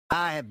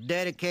I have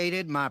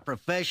dedicated my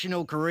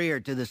professional career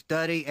to the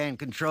study and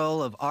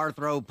control of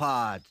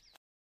arthropods.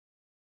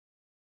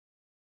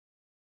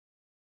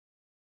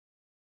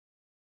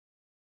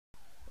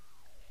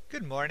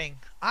 Good morning.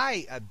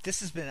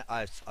 This has been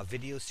a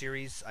video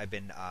series I've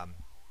been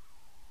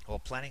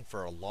planning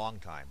for a long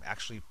time.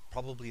 Actually,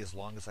 probably as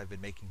long as I've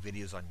been making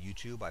videos on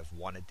YouTube, I've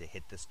wanted to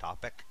hit this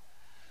topic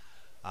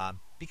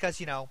because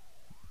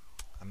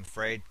I'm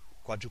afraid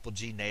quadruple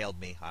G nailed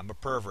me. I'm a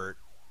pervert.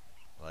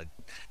 Well,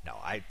 no,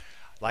 I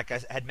like I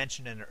had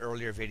mentioned in an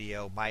earlier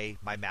video, my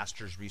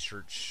master's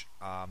research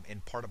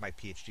in part of my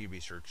PhD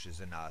research is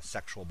in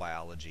sexual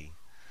biology,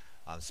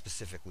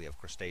 specifically of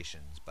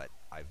crustaceans, but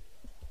I'm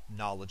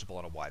knowledgeable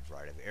in a wide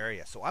variety of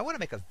areas. So I want to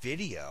make a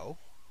video.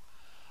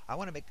 I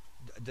want to make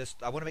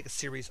I want to make a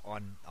series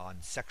on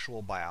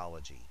sexual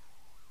biology.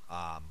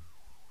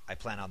 I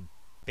plan on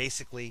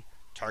basically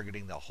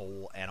targeting the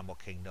whole animal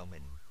kingdom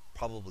and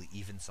probably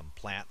even some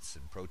plants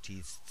and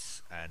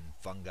protists and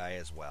fungi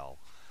as well,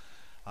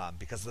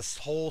 because this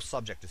whole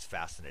subject is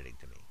fascinating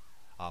to me.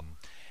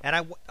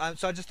 Um,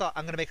 so I just thought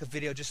I'm going to make a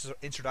video just as an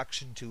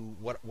introduction to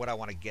what I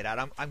want to get at.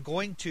 I'm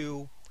going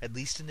to, at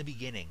least in the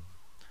beginning,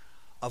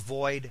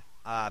 avoid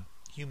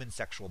human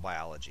sexual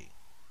biology.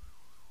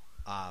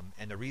 And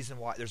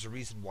there's a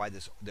reason why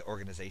the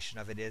organization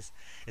of it is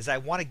I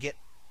want to get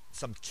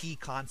some key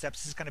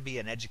concepts. This is going to be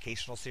an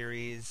educational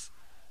series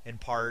in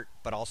part,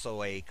 but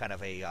also a kind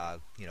of a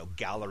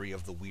gallery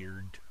of the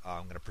weird.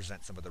 I'm going to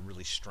present some of the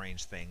really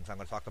strange things. I'm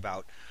going to talk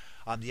about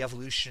the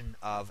evolution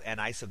of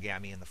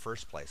anisogamy in the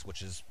first place,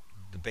 which is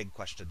the big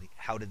question: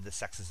 how did the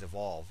sexes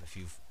evolve? If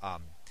you've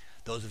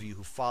those of you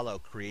who follow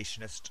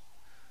creationist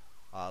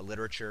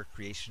literature,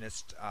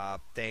 creationist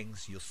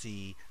things, you'll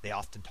see they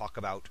often talk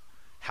about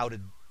how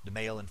did the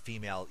male and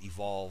female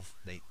evolve.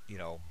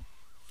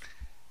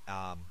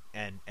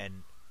 And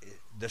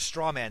the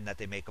straw man that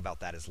they make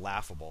about that is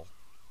laughable.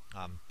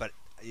 But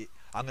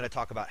I'm going to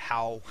talk about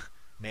how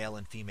male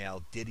and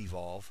female did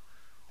evolve.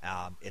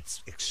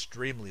 It's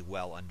extremely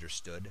well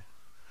understood,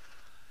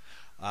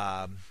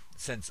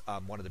 since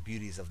one of the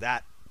beauties of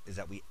that is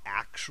that we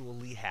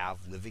actually have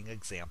living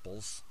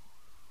examples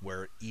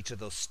where each of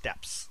those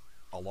steps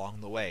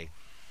along the way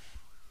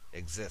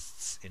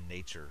exists in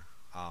nature,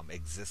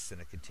 exists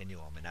in a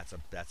continuum, and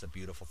that's a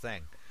beautiful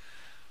thing.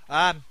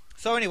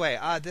 So anyway,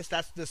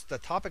 that's the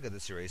topic of the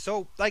series.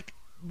 So like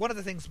one of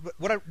the things,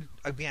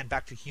 again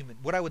back to human,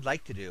 what I would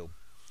like to do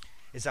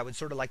is I would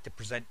sort of like to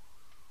present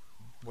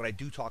when I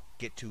do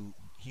get to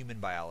human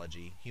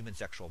biology, human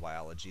sexual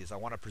biology, is I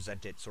want to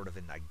present it sort of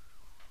in, I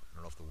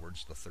don't know if the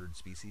word's the third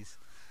species.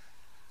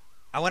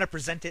 I want to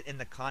present it in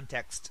the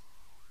context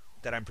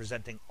that I'm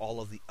presenting all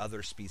of the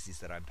other species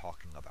that I'm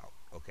talking about.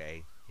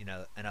 Okay,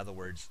 in other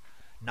words,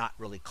 not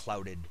really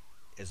clouded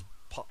as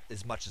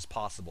much as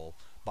possible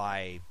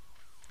by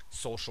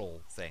social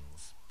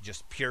things.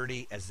 Just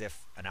purely as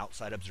if an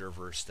outside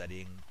observer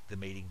studying the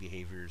mating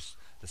behaviors,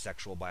 the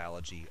sexual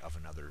biology of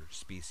another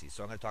species.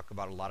 So I'm going to talk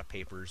about a lot of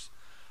papers.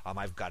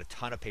 I've got a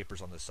ton of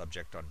papers on this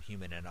subject, on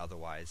human and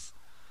otherwise.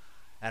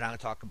 And I'm going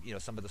to talk,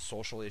 some of the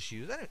social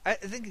issues. I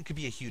think it could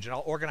be a huge, and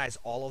I'll organize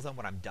all of them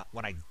when I'm done.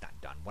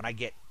 When I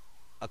get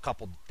a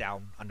couple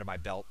down under my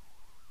belt.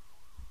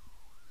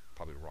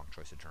 Probably the wrong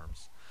choice of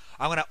terms.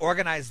 I'm going to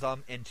organize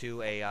them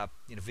into a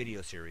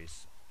video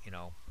series.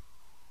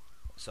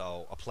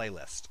 So a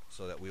playlist,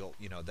 so that we'll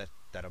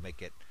that'll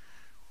make it.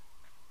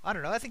 I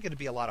don't know. I think it'd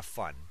be a lot of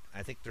fun.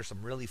 I think there's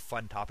some really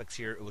fun topics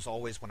here. It was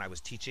always when I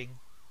was teaching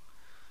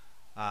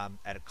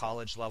at a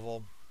college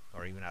level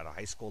or even at a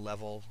high school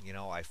level.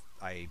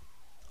 I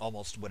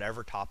almost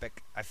whatever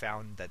topic I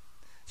found that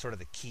sort of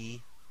the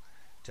key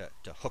to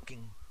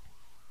hooking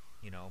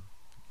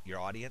your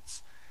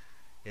audience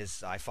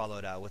is I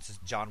followed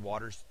John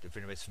Waters. If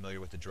anybody's familiar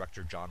with the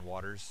director John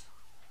Waters,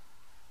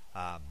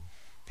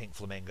 Pink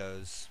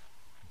Flamingos.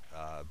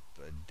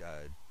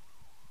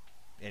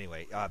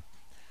 Anyway,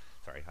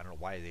 sorry, I don't know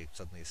why they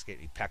suddenly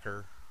escaped me.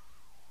 Pecker.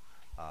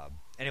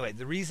 Anyway,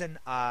 the reason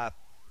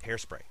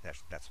Hairspray.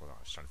 That's what I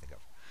was trying to think of.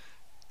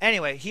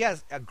 Anyway, he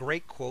has a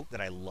great quote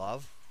that I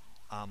love.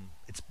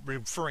 It's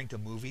referring to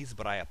movies,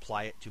 but I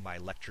apply it to my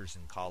lectures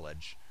in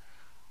college.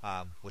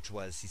 Which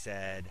was, he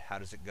said, how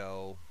does it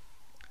go?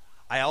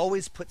 I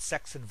always put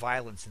sex and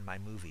violence in my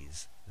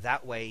movies.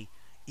 That way,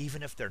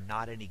 even if they're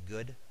not any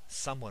good,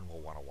 someone will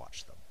want to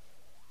watch them.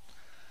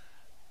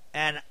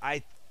 And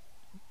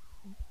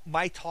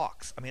my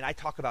talks, I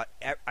talk about,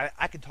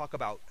 I can talk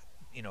about,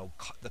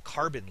 the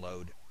carbon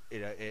load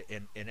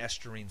in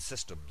estuarine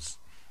systems.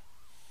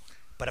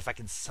 But if I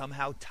can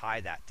somehow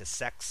tie that to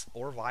sex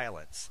or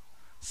violence,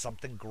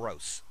 something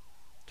gross,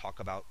 talk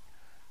about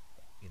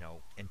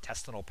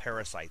intestinal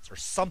parasites or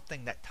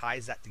something that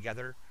ties that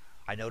together,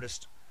 I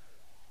noticed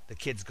the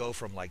kids go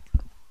from like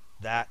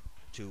that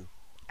to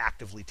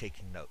actively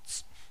taking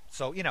notes.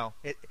 So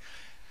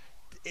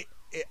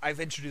I've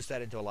introduced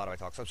that into a lot of my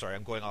talks. I'm sorry,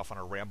 I'm going off on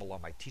a ramble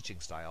on my teaching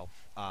style,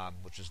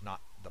 which is not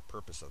the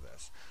purpose of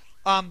this.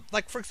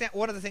 Like for example,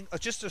 one of the things,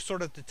 just to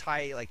sort of to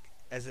tie like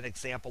as an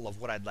example of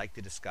what I'd like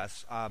to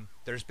discuss,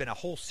 there's been a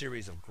whole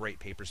series of great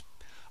papers.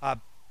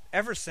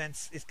 Ever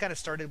since it's kind of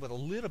started with a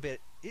little bit,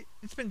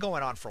 it's been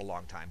going on for a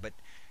long time, but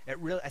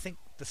I think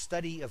the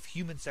study of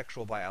human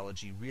sexual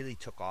biology really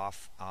took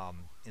off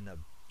in the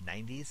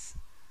 90s,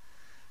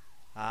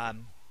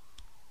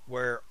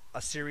 where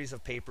a series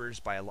of papers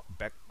by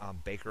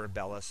Baker and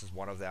Bellis is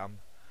one of them,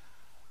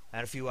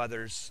 and a few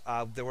others.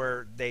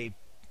 They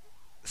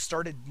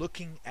started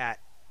looking at,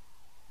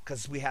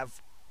 because we had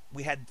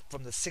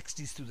from the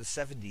 60s through the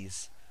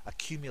 70s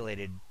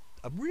accumulated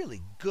a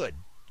really good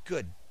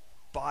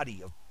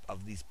body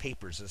of these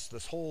papers.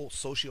 This whole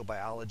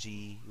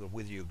sociobiology,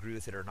 whether you agree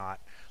with it or not,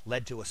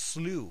 led to a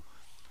slew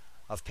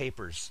of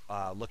papers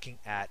looking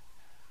at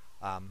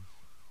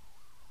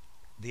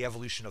the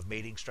evolution of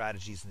mating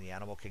strategies in the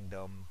animal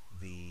kingdom,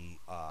 the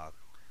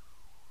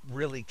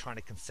really trying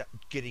to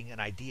getting an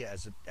idea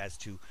as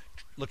to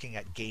looking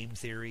at game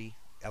theory,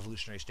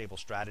 evolutionary stable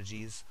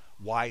strategies,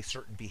 why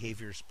certain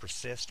behaviors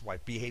persist, why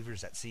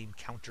behaviors that seem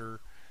counter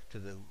to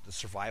the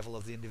survival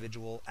of the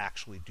individual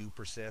actually do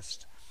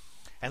persist,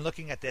 and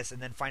looking at this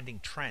and then finding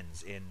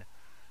trends in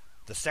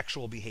the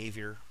sexual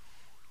behavior,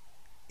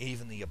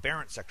 even the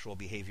aberrant sexual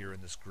behavior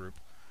in this group,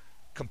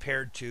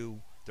 compared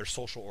to their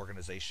social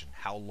organization.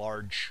 How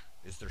large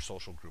is their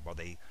social group?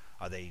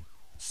 Are they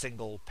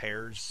single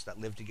pairs that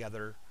live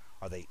together?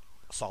 Are they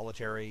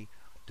solitary?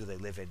 Do they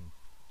live in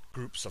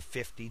groups of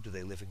 50? Do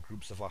they live in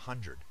groups of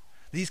 100?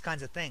 These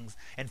kinds of things,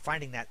 and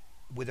finding that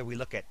whether we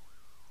look at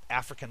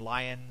African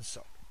lions,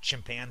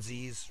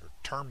 chimpanzees, or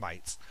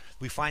termites,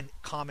 we find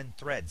common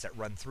threads that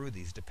run through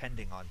these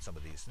depending on some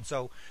of these. And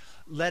so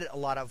led a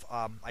lot of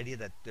idea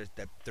that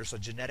there's a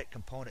genetic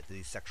component to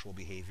these sexual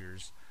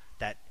behaviors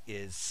that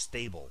is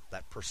stable,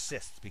 that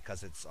persists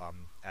because it's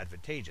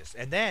advantageous.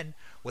 And then,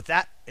 with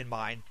that in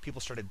mind,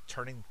 people started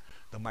turning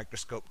the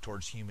microscope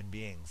towards human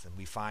beings, and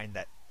we find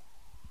that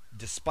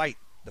despite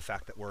the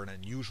fact that we're an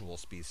unusual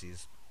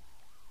species,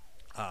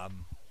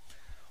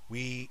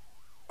 we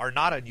are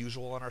not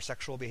unusual in our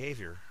sexual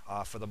behavior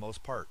for the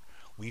most part.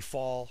 We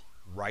fall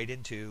right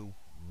into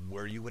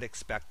where you would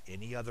expect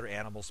any other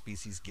animal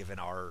species, given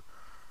our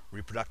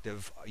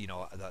reproductive,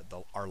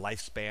 our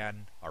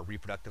lifespan, our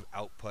reproductive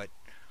output,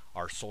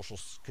 our social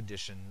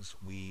conditions.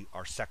 We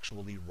are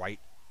sexually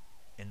right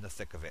in the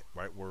thick of it,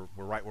 right? We're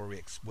right where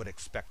we would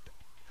expect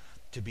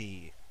to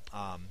be.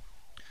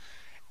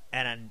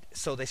 And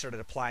so they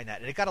started applying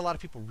that, and it got a lot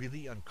of people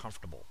really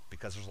uncomfortable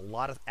because there's a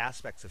lot of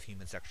aspects of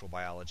human sexual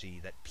biology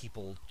that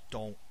people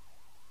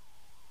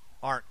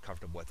aren't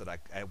comfortable with.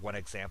 One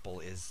example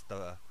is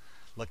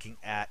looking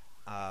at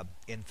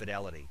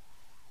infidelity.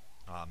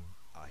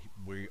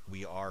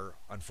 We are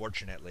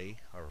unfortunately,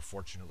 or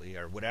fortunately,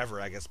 or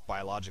whatever, I guess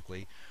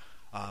biologically,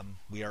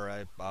 we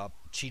are a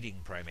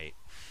cheating primate.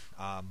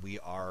 We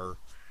are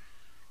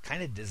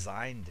kind of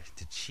designed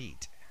to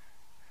cheat.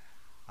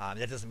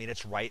 That doesn't mean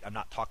it's right. I'm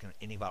not talking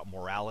anything about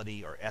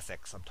morality or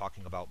ethics. I'm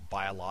talking about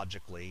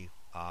biologically.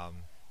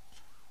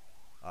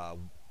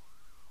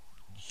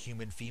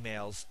 Human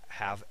females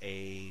have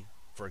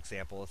for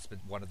example, it's been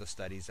one of the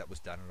studies that was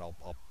done, and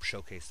I'll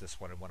showcase this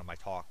one in one of my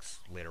talks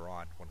later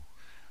on.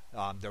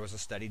 There was a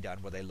study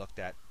done where they looked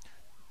at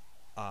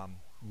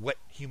what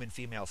human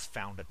females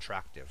found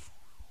attractive,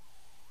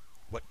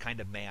 what kind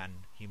of man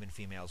human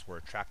females were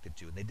attracted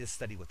to. And they did a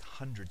study with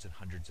hundreds and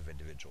hundreds of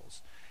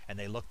individuals. And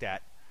they looked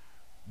at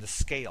the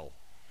scale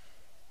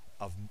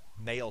of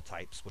male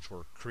types, which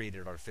were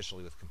created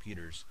artificially with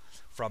computers,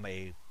 from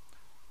a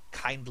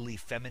kindly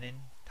feminine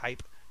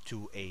type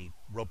to a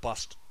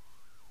robust,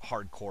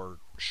 hardcore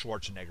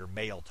Schwarzenegger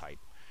male type.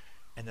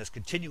 And there's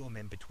continuum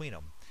in between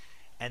them.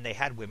 And they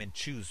had women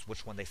choose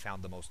which one they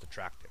found the most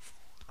attractive.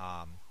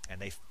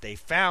 And they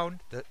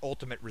found the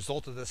ultimate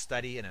result of this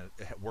study, and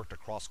it worked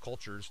across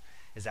cultures,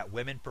 is that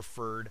women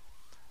preferred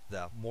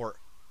the more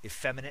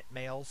effeminate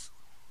males,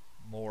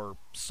 more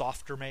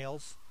softer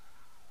males,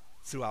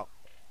 throughout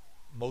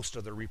most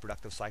of their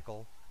reproductive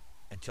cycle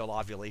until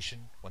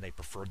ovulation, when they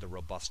preferred the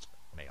robust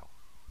male.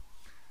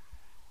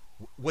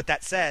 What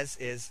that says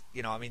is,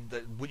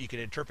 what you can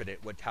interpret it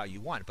how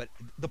you want, but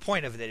the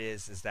point of it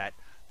is that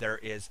there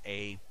is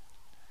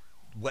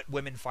what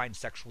women find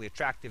sexually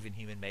attractive in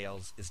human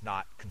males is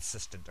not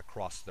consistent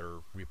across their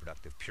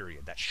reproductive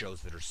period. That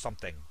shows that there's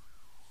something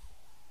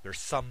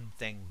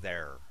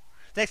there.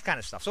 That kind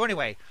of stuff. So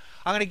anyway,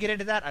 I'm going to get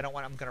into that. I'm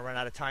going to run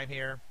out of time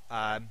here.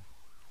 And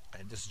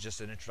this is just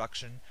an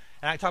introduction.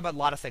 And I talk about a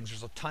lot of things.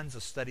 There's tons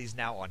of studies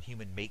now on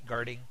human mate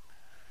guarding.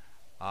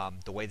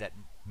 The way that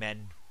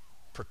men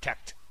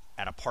protect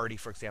at a party,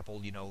 for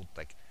example,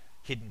 like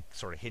hidden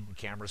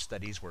camera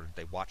studies where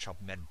they watch how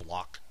men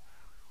block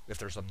if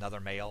there's another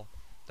male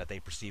that they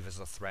perceive as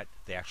a threat.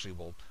 They actually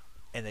will,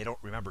 and they don't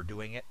remember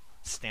doing it,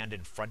 stand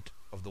in front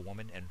of the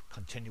woman and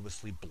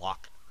continuously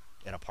block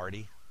at a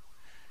party.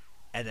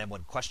 And then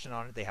when questioned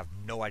on it, they have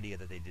no idea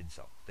that they did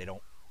so. They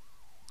don't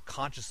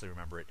consciously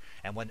remember it.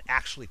 And when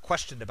actually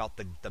questioned about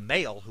the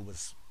male who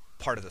was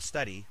part of the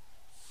study,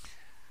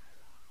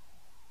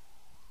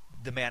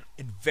 the man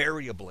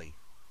invariably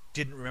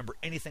didn't remember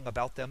anything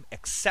about them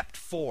except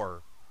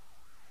for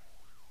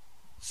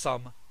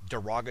some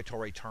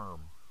derogatory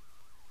term.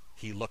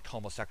 He looked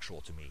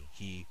homosexual to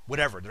me.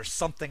 Whatever. There's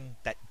something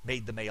that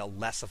made the male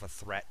less of a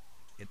threat.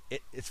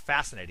 It's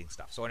fascinating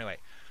stuff. So anyway,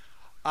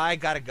 I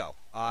gotta go.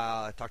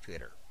 Talk to you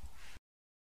later.